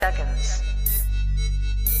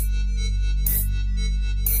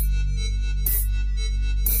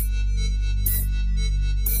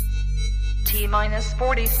minus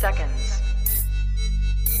 40 seconds.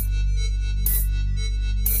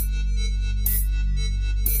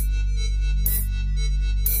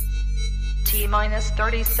 T minus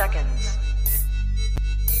 30 seconds.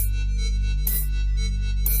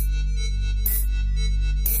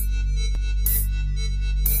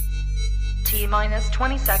 T minus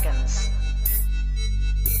 20 seconds.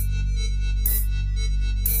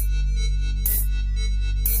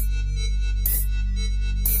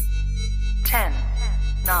 10,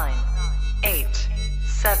 9, 8,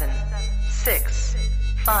 7, 6,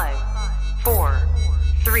 5, 4,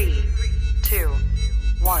 3, 2,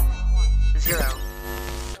 1, 0.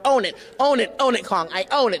 Own it, Kong. I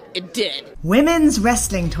own it. It did. Women's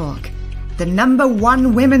Wrestling Talk, the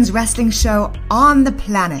 #1 women's wrestling show on the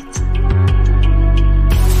planet.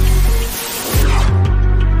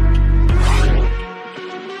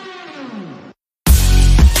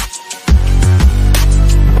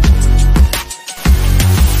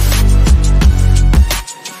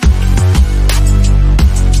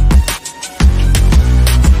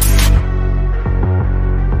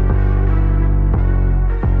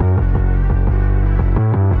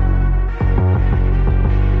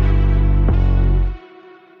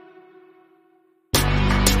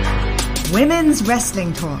 Women's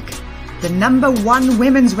Wrestling Talk, the #1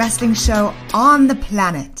 women's wrestling show on the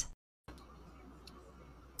planet.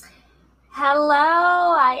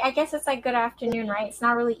 Hello. I guess it's like good afternoon, right? It's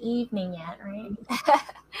not really evening yet, right?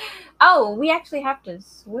 Oh, we actually have to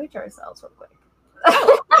switch ourselves real quick.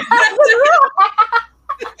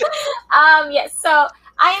 Yes, so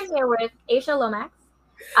I am here with Aisha Lomax.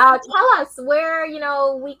 Tell us where,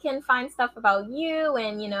 we can find stuff about you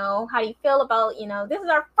and, how you feel about, this is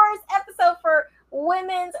our first episode for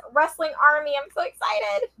Women's Wrestling Army. I'm so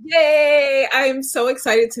excited. Yay. I'm so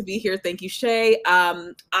excited to be here. Thank you, Shay.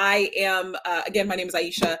 I am, again, my name is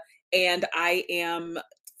Aisha, and I am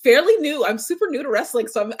fairly new. I'm super new to wrestling,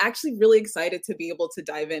 so I'm actually really excited to be able to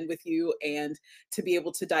dive in with you and to be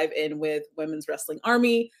able to dive in with Women's Wrestling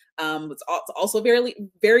Army. It's also very,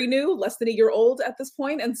 very new, less than a year old at this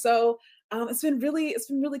point, and so it's been really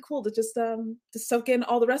cool to just soak in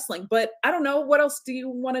all the wrestling. But I don't know, what else do you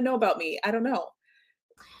want to know about me? I don't know.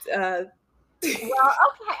 Well,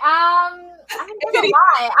 okay. I'm gonna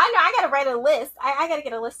lie. I know I gotta write a list. I gotta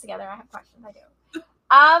get a list together. I have questions. I do.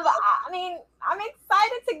 I'm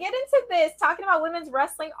excited to get into this, talking about Women's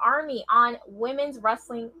Wrestling Army on Women's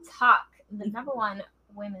Wrestling Talk, the #1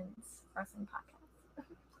 women's wrestling podcast.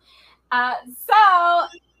 So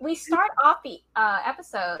we start off the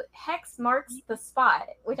episode, Hex Marks the Spot,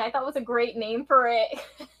 which I thought was a great name for it.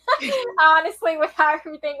 Honestly, with how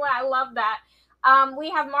everything went, I love that. We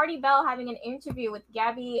have Marti Belle having an interview with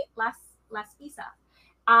Gabby Laspisa.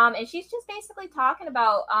 And she's just basically talking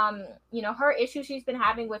about, her issues she's been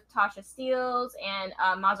having with Tasha Steelz and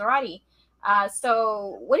Maserati.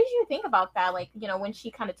 So what did you think about that? Like, when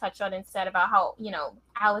she kind of touched on and said about how,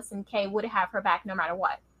 Allison Kay would have her back no matter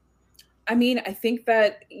what. I mean, I think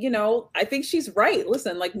that, I think she's right.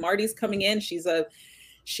 Listen, like, Marty's coming in. She's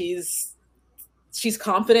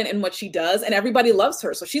confident in what she does, and everybody loves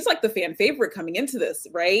her. So she's like the fan favorite coming into this,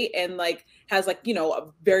 right? And like has like,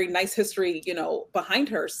 a very nice history, behind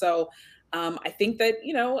her. So I think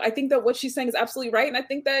that what she's saying is absolutely right. And I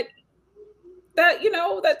think that that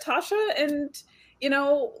Tasha and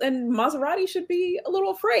Maserati should be a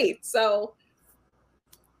little afraid. So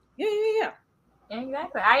yeah.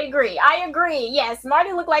 Exactly. I agree. Yes,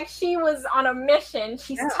 Marti looked like she was on a mission.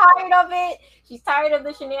 She's tired of it. She's tired of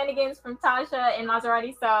the shenanigans from Tasha and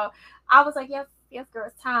Maserati. So I was like, yes, girl,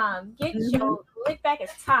 it's time. Get your lick back.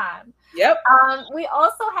 It's time. Yep. We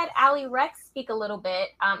also had Allie Rex speak a little bit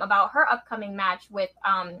about her upcoming match with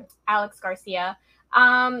Alex Garcia.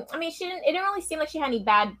 I mean, it didn't really seem like she had any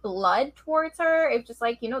bad blood towards her. It was just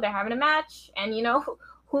like, they're having a match, and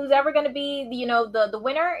who's ever going to be, the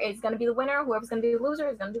winner is going to be the winner. Whoever's going to be the loser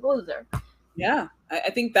is going to be the loser. Yeah, I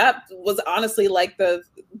think that was honestly like the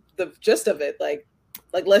gist of it. Like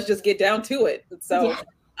let's just get down to it. So yeah.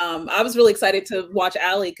 I was really excited to watch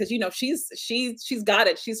Allie because she's got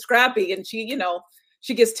it. She's scrappy and she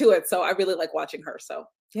gets to it. So I really like watching her. So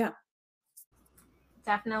yeah,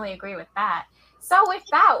 definitely agree with that. So with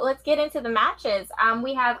that, let's get into the matches.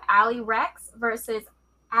 We have Allie Rex versus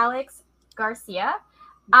Alex Garcia.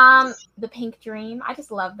 The Pink Dream. I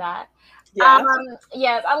just love that. Yeah.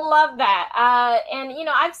 Yes, I love that. And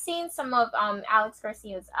I've seen some of Alex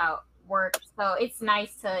Garcia's work, so it's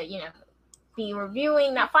nice to be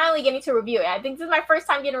reviewing. Now, finally getting to review it. I think this is my first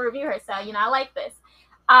time getting to review her, so I like this.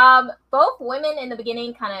 Both women in the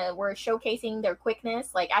beginning kind of were showcasing their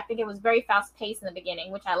quickness. Like, I think it was very fast paced in the beginning,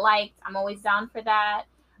 which I liked. I'm always down for that.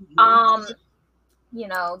 you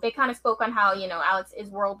know, they kind of spoke on how, you know, Alex is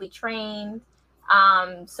worldly trained.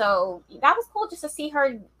 So that was cool just to see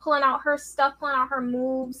her pulling out her stuff, pulling out her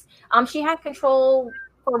moves. She had control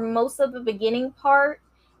for most of the beginning part.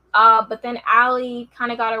 But then Allie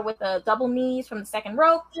kind of got her with the double knees from the second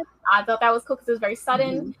rope. I thought that was cool because it was very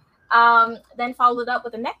sudden. Then followed it up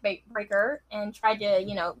with a neck breaker and tried to,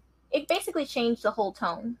 you know, it basically changed the whole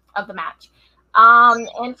tone of the match.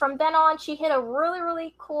 And from then on, she hit a really,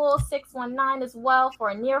 really cool 619 as well for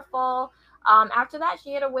a near fall. After that,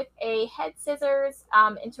 she hit her with a head scissors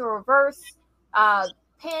into a reverse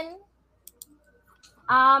pin.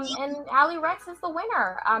 And Allie Rex is the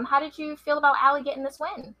winner. How did you feel about Allie getting this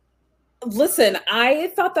win? Listen,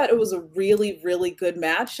 I thought that it was a really, really good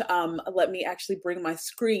match. Let me actually bring my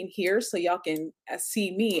screen here so y'all can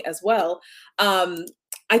see me as well.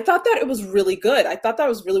 I thought that it was really good. I thought that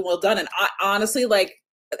was really well done. And I honestly, like,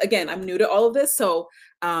 again, I'm new to all of this, so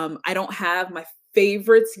I don't have my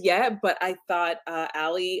favorites yet, but I thought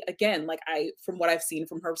Allie, again, like from what I've seen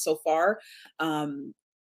from her so far,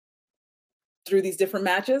 through these different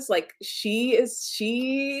matches, like she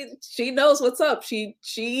knows what's up.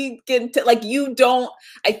 She can like, you don't,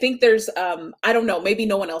 I think there's I don't know, maybe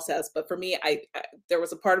no one else has, but for me, I there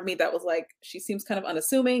was a part of me that was like, she seems kind of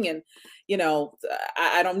unassuming, and you know,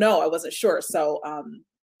 I don't know, I wasn't sure. So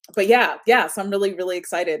but yeah, so I'm really, really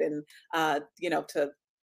excited, and you know, to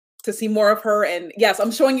see more of her. And yes,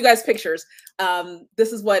 I'm showing you guys pictures.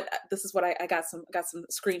 This is what I got some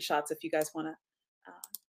screenshots if you guys want to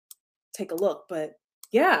take a look. But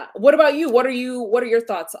yeah, what about you? What are your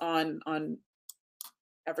thoughts on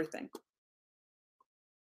everything?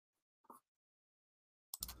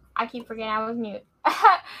 I keep forgetting I was mute.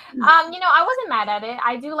 You know, I wasn't mad at it.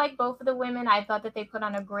 I do like both of the women. I thought that they put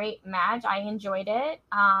on a great match. I enjoyed it.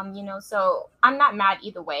 You know, so I'm not mad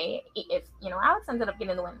either way. If, you know, Alex ended up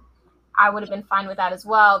getting the win, I would have been fine with that as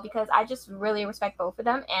well, because I just really respect both of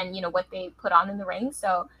them and, you know, what they put on in the ring.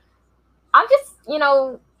 So I'm just, you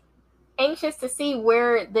know, anxious to see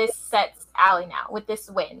where this sets Allie now with this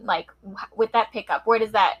win. Like, with that pickup, where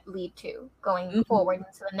does that lead to going forward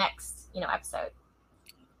into the next, you know, episode?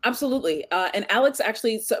 Absolutely. And Alex,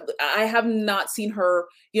 actually, so I have not seen her,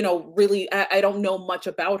 you know, really, I don't know much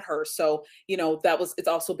about her. So, you know, it's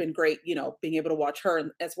also been great, you know, being able to watch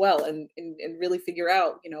her as well, and really figure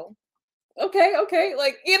out, you know, okay,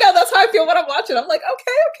 like, you know, that's how I feel when I'm watching. I'm like,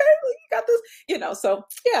 okay, you got this, you know. So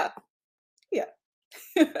yeah.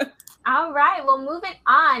 All right, well, moving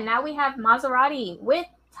on. Now we have Maserati with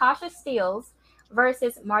Tasha Steelz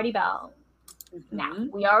versus Marti Belle. Now,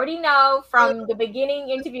 we already know from the beginning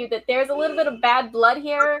interview that there's a little bit of bad blood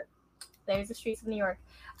here. There's the streets of New York.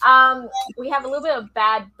 We have a little bit of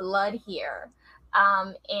bad blood here.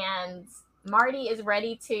 And Marti is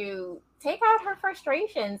ready to take out her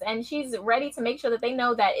frustrations, and she's ready to make sure that they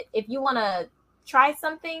know that if you want to try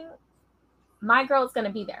something, my girl is going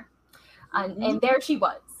to be there. And there she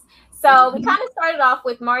was. So we kind of started off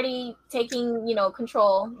with Marti taking, you know,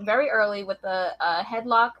 control very early with the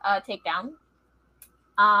headlock takedown.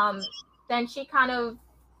 Then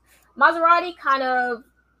Maserati kind of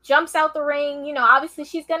jumps out the ring. You know, obviously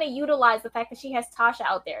she's going to utilize the fact that she has Tasha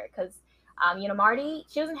out there, because, you know, Marti,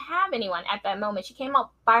 she doesn't have anyone at that moment. She came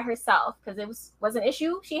up by herself because it was an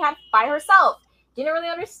issue she had by herself. Didn't really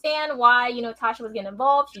understand why, you know, Tasha was getting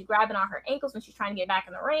involved. She's grabbing on her ankles when she's trying to get back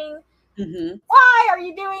in the ring. Why are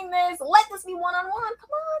you doing this? Let this be one-on-one. Come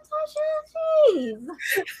on, Tasha. Jeez.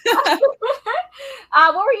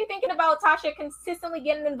 What were you thinking about Tasha consistently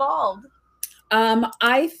getting involved?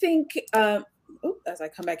 I think, as I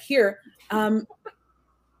come back here,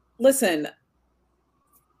 listen,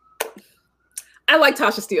 I like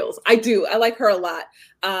Tasha Steelz. I do. I like her a lot.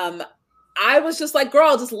 I was just like,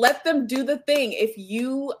 girl, just let them do the thing. If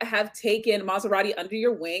you have taken Maserati under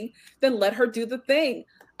your wing, then let her do the thing.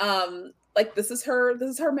 Like, this is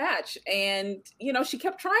her match. And, you know, she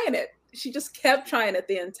kept trying it. She just kept trying it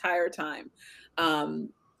the entire time.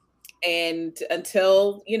 And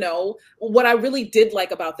until, you know, what I really did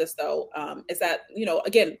like about this, though, is that, you know,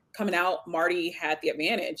 again, coming out, Marti had the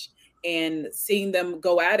advantage, and seeing them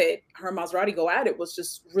go at it, her and Maserati go at it, was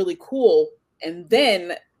just really cool. And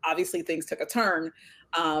then obviously things took a turn.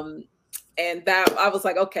 And that, I was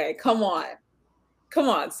like, okay, come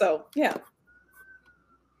on. So yeah.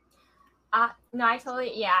 No,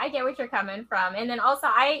 I get what you're coming from. And then also,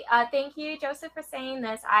 I thank you, Joseph, for saying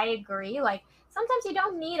this. I agree. Like, sometimes you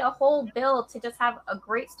don't need a whole build to just have a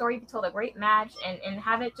great story be told, a great match, and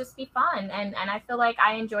have it just be fun. And I feel like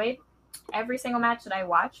I enjoyed every single match that I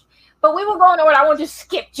watched. But we will go in order. I won't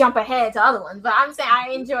just jump ahead to other ones. But I'm saying I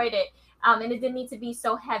enjoyed it. And it didn't need to be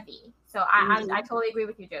so heavy. So I totally agree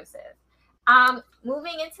with you, Joseph.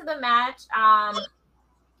 Moving into the match,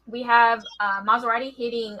 we have Maserati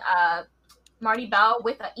hitting Marty Bell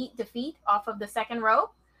with a eat defeat off of the second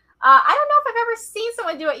rope. I don't know if I've ever seen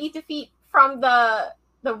someone do an eat defeat from the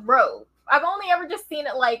rope. I've only ever just seen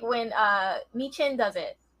it like when Mi Chin does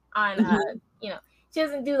it on she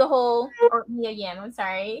doesn't do the whole, or Mia Yim, I'm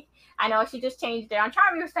sorry. I know she just changed it. I'm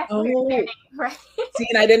trying to be respectful of their name, right?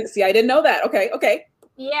 I didn't know that. Okay.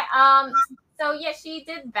 Yeah, so yeah, she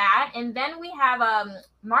did that, and then we have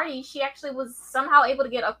Marty. She actually was somehow able to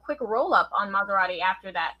get a quick roll up on Maserati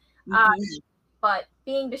after that. But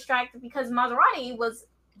being distracted because Maserati was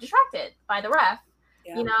distracted by the ref.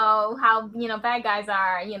 Yeah. You know how bad guys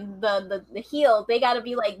are. The heel, they got to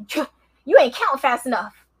be like, you ain't counting fast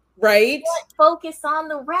enough. Right. Focus on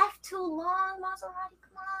the ref too long, Maserati.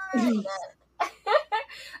 Come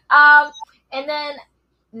on. And then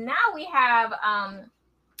now we have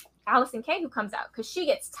Allison Kay who comes out because she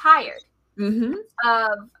gets tired of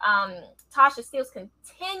Tasha Steelz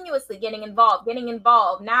continuously getting involved.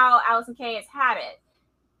 Now Allison Kay has had it.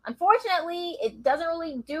 Unfortunately, it doesn't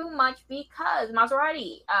really do much because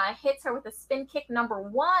Maserati hits her with a spin kick number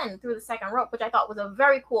 1 through the second rope, which I thought was a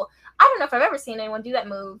very cool. I don't know if I've ever seen anyone do that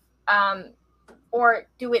move or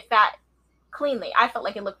do it that cleanly. I felt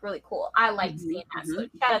like it looked really cool. I liked seeing that. So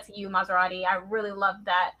shout out to you, Maserati. I really loved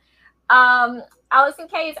that. Allison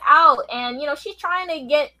Kay is out, and she's trying to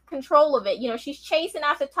get control of it. She's chasing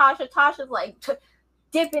after Tasha. Tasha's like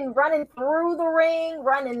dipping, running through the ring,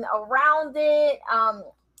 running around it.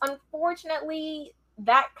 Unfortunately,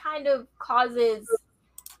 that kind of causes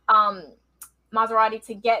Maserati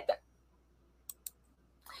to get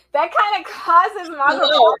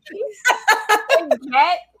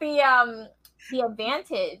the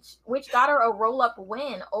advantage, which got her a roll-up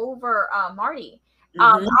win over Marty.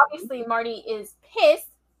 Obviously, Marty is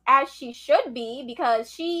pissed, as she should be,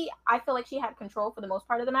 because I feel like she had control for the most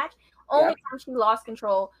part of the match. Only time she lost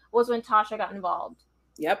control was when Tasha got involved.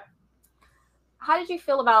 Yep. How did you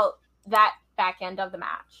feel about that back end of the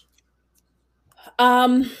match?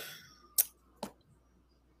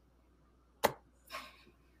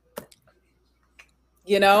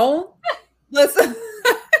 Listen,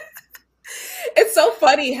 it's so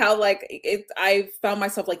funny how I found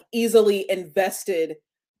myself like easily invested.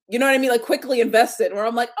 You know what I mean? Like quickly invested, where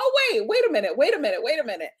I'm like, oh wait a minute.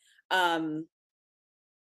 I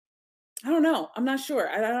don't know. I'm not sure.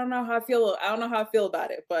 I don't know how I feel. I don't know how I feel about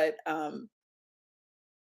it, but I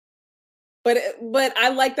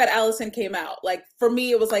like that Allison came out. Like for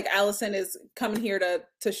me, it was like Allison is coming here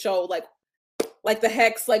to show like the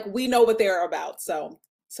Hex, like we know what they're about. So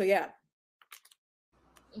yeah.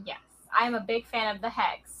 Yes, I'm a big fan of the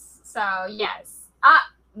Hex. So yes.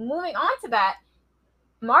 Moving on to that,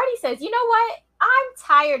 Marty says, you know what? I'm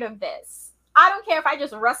tired of this. I don't care if I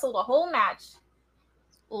just wrestled a whole match.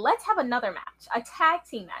 Let's have another match, a tag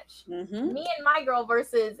team match. Me and my girl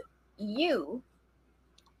versus you,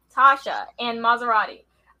 Tasha, and Maserati.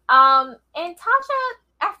 And Tasha,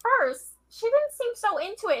 at first, she didn't seem so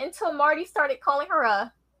into it until Marty started calling her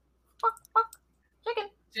a chicken.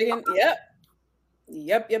 Yep.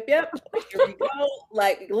 Here we go.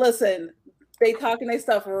 Like, listen, they talking their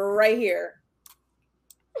stuff right here.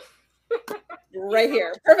 Right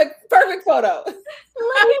here. Perfect photo. Look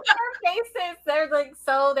at their faces. They're like,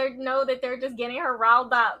 so they know that they're just getting her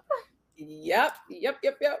riled up. Yep.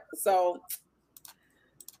 So,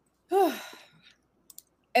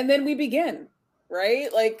 and then we begin,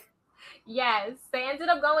 right? Like, yes, they ended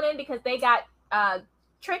up going in because they got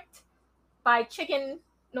tricked by chicken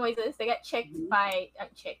noises. They got chicked by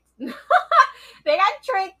they got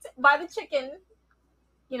tricked by the chicken,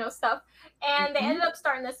 stuff, and they ended up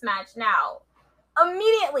starting this match. Now,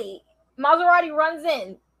 immediately, Maserati runs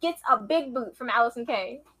in, gets a big boot from Allison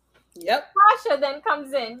Kay. Yep. Tasha then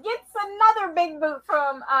comes in, gets another big boot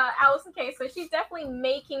from Allison Kay. So she's definitely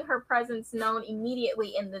making her presence known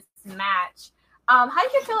immediately in this match. How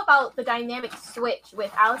did you feel about the dynamic switch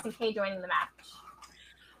with Allison Kay joining the match?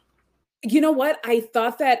 You know what? I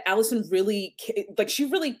thought that Allison really, she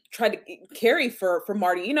really tried to carry for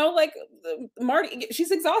Marty. Marty,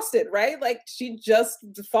 she's exhausted, right? Like she just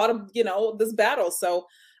fought, this battle. So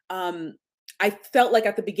I felt like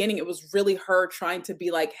at the beginning, it was really her trying to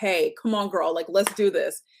be like, hey, come on, girl, like, let's do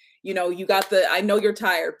this. You got I know you're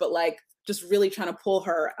tired, but like, just really trying to pull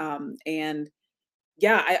her. And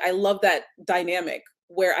yeah, I love that dynamic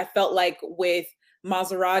where I felt like with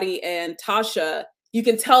Maserati and Tasha, you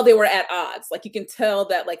can tell they were at odds. Like you can tell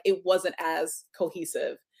that like it wasn't as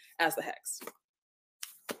cohesive as the Hex.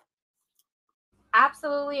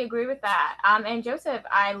 Absolutely agree with that. And Joseph,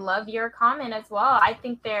 I love your comment as well. I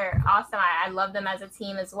think they're awesome. I love them as a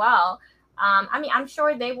team as well. I mean, I'm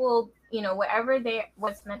sure they will, you know, whatever they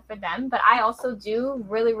was meant for them. But I also do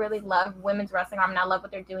really, really love women's wrestling arm, and I love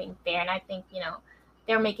what they're doing there. And I think, you know,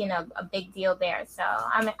 they're making a big deal there. So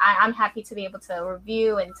I'm happy to be able to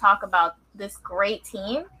review and talk about this great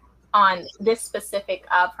team on this specific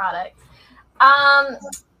product.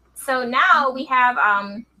 So now we have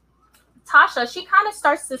Tasha. She kind of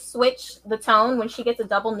starts to switch the tone when she gets a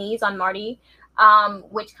double knees on Marty,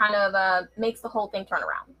 which kind of makes the whole thing turn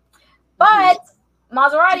around. But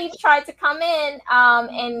Maserati tried to come in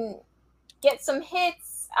and get some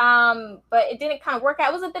hits, but it didn't kind of work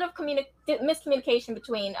out. It was a bit of miscommunication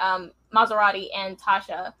between Maserati and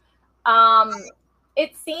Tasha.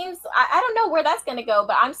 It seems, I don't know where that's going to go,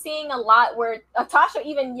 but I'm seeing a lot where Tasha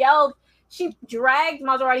even yelled. She dragged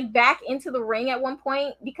Maserati back into the ring at one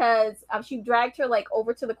point because she dragged her like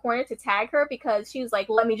over to the corner to tag her because she was like,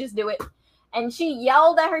 let me just do it. And she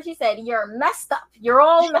yelled at her. She said, you're messed up. You're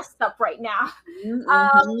all messed up right now.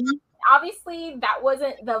 Obviously, that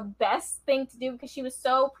wasn't the best thing to do because she was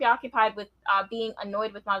so preoccupied with being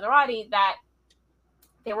annoyed with Maserati that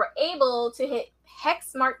they were able to hit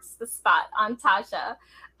Hex Marks the Spot on Tasha,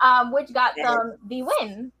 which got them the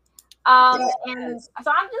win. And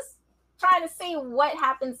so I'm just trying to see what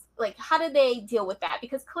happens. Like, how did they deal with that?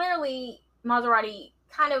 Because clearly Maserati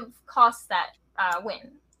kind of cost that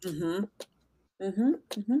win.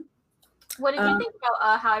 What did you think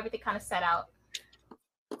about how everything kind of set out?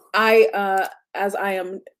 As I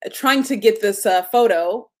am trying to get this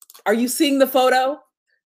photo, are you seeing the photo?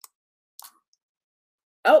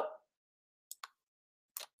 Oh,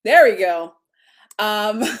 there we go.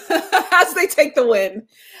 As they take the win.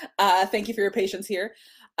 Thank you for your patience here.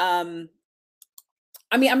 I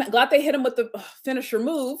mean, I'm glad they hit him with the finisher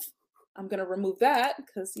move. I'm going to remove that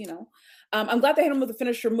because, you know, I'm glad they hit him with the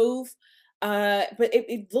finisher move. But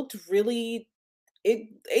it looked really,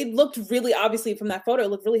 it looked really, obviously from that photo, it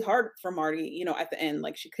looked really hard for Marty, you know, at the end.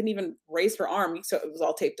 Like she couldn't even raise her arm. So it was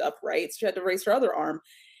all taped up, right? So she had to raise her other arm.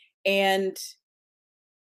 And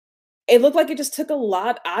it looked like it just took a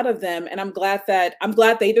lot out of them. And I'm glad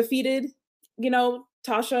they defeated, you know,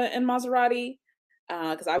 Tasha and Maserati.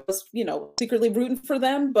 Because I was, you know, secretly rooting for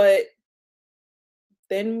them. But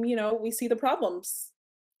then, you know, we see the problems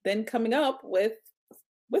then coming up with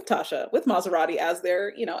Tasha, with Maserati as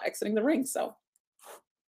they're, you know, exiting the ring. So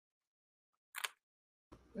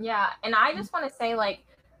yeah, and I just want to say, like,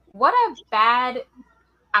 what a bad,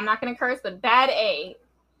 I'm not going to curse, but bad A,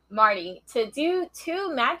 Marty, to do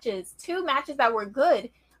two matches that were good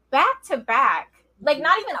back to back, like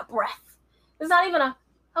not even a breath. It's not even a,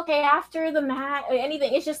 okay, after the match or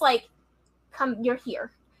anything. It's just like, come, you're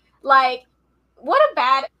here. Like, what a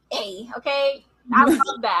bad A, okay? I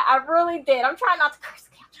love that. I really did. I'm trying not to curse.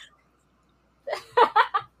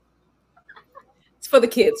 It's for the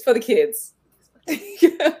kids,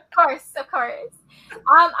 Of course.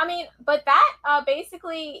 I mean, but that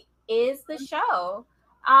basically is the show.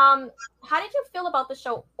 How did you feel about the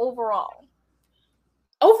show overall?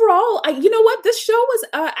 Overall, you know what? This show was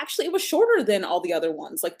actually, it was shorter than all the other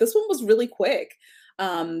ones. Like this one was really quick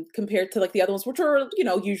compared to like the other ones, which are, you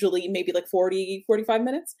know, usually maybe like 40, 45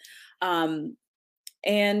 minutes.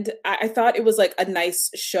 And I thought it was like a nice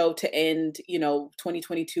show to end, you know,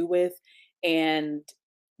 2022 with, and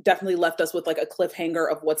definitely left us with like a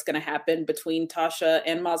cliffhanger of what's going to happen between Tasha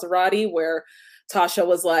and Maserati, where Tasha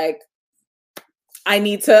was like, I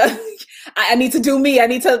need to do me. I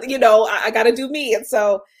need to, you know, I got to do me. And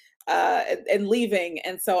so, and leaving.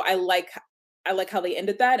 And so I like how they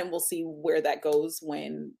ended that, and we'll see where that goes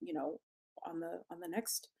when, you know, on the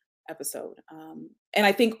next episode. And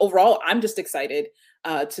I think overall, I'm just excited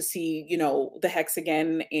to see, you know, the Hex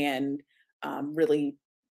again and really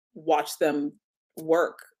watch them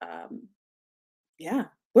work. Yeah.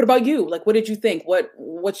 What about you? Like, what did you think?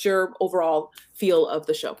 What's your overall feel of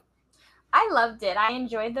the show? I loved it. I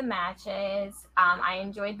enjoyed the matches. I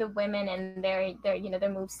enjoyed the women and their you know, their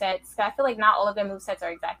movesets. I feel like not all of their movesets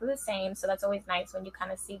are exactly the same, so that's always nice when you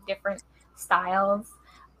kind of see different styles.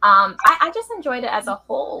 I just enjoyed it as a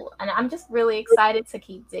whole, and I'm just really excited to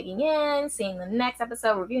keep digging in, seeing the next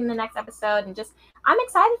episode, reviewing the next episode, and just I'm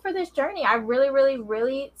excited for this journey. I really, really,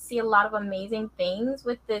 really see a lot of amazing things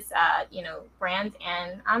with this, you know, brand,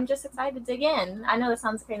 and I'm just excited to dig in. I know that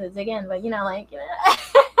sounds crazy to dig in, but you know, like, you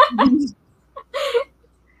know.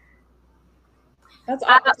 That's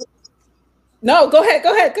awesome. No, go ahead.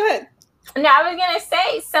 No, I was gonna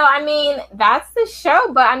say, so I mean, that's the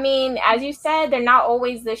show, but I mean, as you said, they're not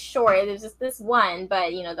always this short. There's just this one,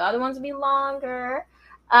 but you know, the other ones will be longer.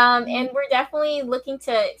 And we're definitely looking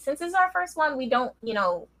to, since this is our first one, we don't, you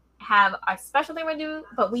know, have a special thing we do,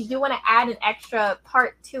 but we do want to add an extra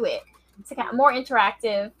part to it. to kind of more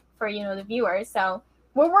interactive for, you know, the viewers. So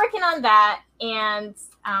we're working on that. And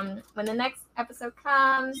when the next episode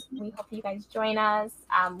comes, we hope you guys join us.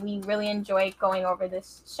 We really enjoy going over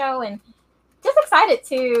this show and just excited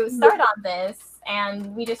to start on this.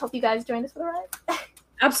 And we just hope you guys join us for the ride.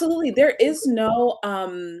 Absolutely. There is no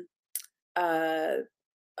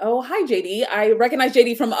oh, hi JD. I recognize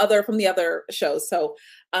JD from the other shows. So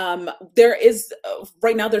there is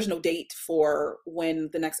right now there's no date for when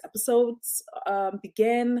the next episodes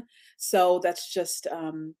begin. So that's just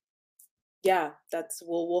yeah, that's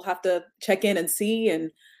we'll have to check in and see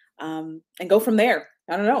and go from there.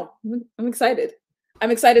 I don't know. I'm excited. I'm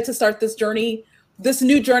excited to start this journey, this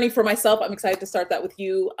new journey for myself. I'm excited to start that with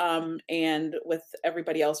you and with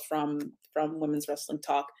everybody else from Women's Wrestling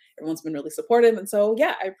Talk. Everyone's been really supportive, and so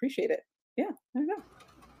yeah, I appreciate it. Yeah, I don't know.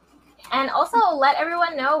 And also let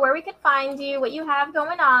everyone know where we could find you, what you have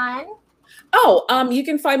going on. Oh, you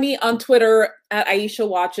can find me on Twitter at Aisha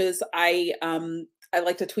Watches. I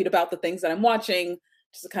like to tweet about the things that I'm watching,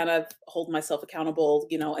 just to kind of hold myself accountable,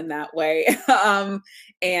 you know, in that way.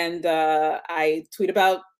 And I tweet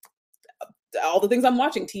about all the things I'm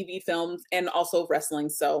watching, TV, films, and also wrestling.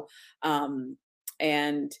 So,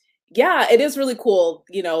 and yeah, it is really cool,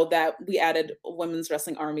 you know, that we added Women's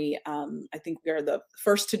Wrestling Army. I think we are the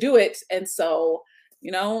first to do it. And so, you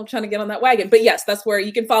know, I'm trying to get on that wagon. But yes, that's where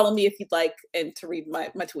you can follow me if you'd like and to read my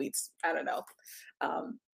tweets. I don't know.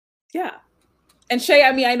 Yeah. And Shay,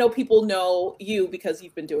 I mean, I know people know you because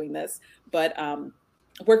you've been doing this, but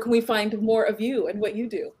where can we find more of you and what you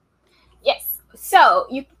do? Yes. So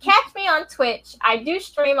you can catch me on Twitch. I do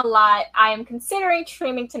stream a lot. I am considering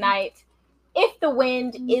streaming tonight if the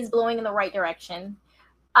wind is blowing in the right direction.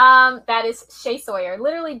 That is Shay Sawyer,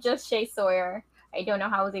 literally just Shay Sawyer. I don't know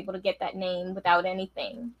how I was able to get that name without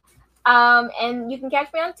anything. And you can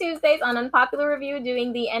catch me on Tuesdays on Unpopular Review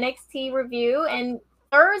doing the NXT review, and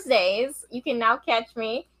Thursdays you can now catch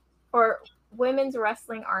me for Women's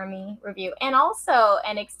Wrestling Army review and also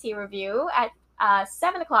NXT review at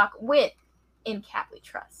 7 o'clock with In Cap We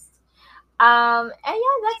Trust. And yeah,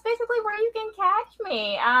 that's basically where you can catch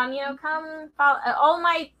me. You know, come follow. All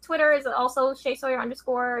my Twitter is also Shay Sawyer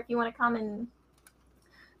 _ if you want to come and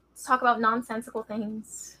talk about nonsensical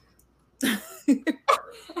things. But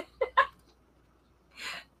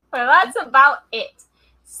that's about it.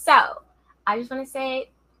 So I just want to say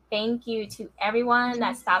thank you to everyone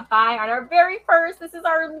that stopped by on our very first. This is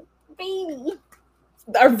our baby.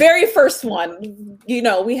 Our very first one. You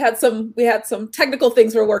know, we had some technical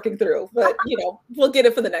things we're working through, but you know, we'll get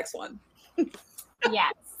it for the next one.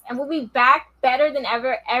 Yes. And we'll be back better than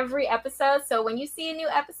ever every episode. So when you see a new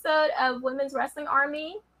episode of Women's Wrestling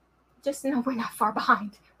Army, just know we're not far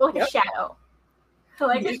behind. We're like a shadow. We're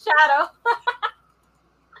like a shadow.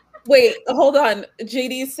 Wait, hold on.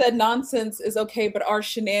 JD said nonsense is okay, but our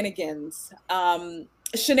shenanigans.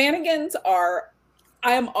 Shenanigans are,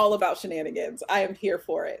 I am all about shenanigans. I am here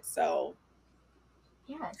for it. So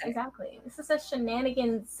yes, exactly. This is a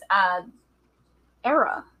shenanigans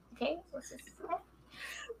era. Okay.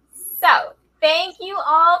 So thank you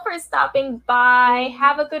all for stopping by.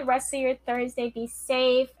 Have a good rest of your Thursday. Be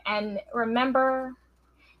safe. And remember,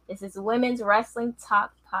 this is Women's Wrestling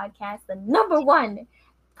Talk Podcast, the #1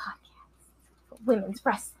 podcast for women's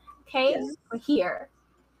wrestling. Okay? Yes. We're here.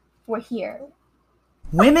 We're here.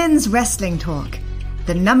 Women's Wrestling Talk,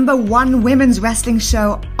 the #1 women's wrestling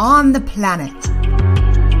show on the planet.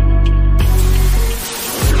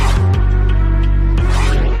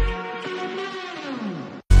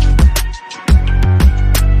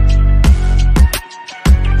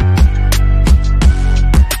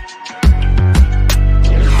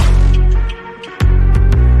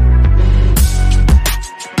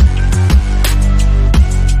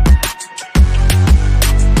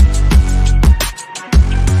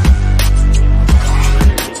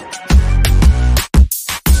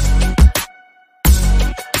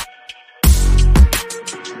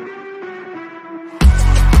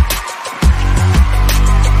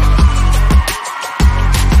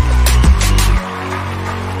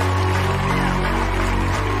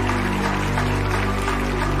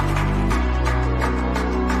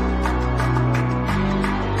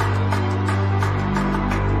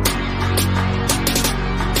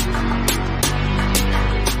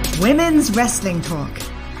 Women's Wrestling Talk,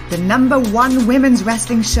 the #1 women's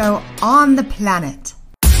wrestling show on the planet.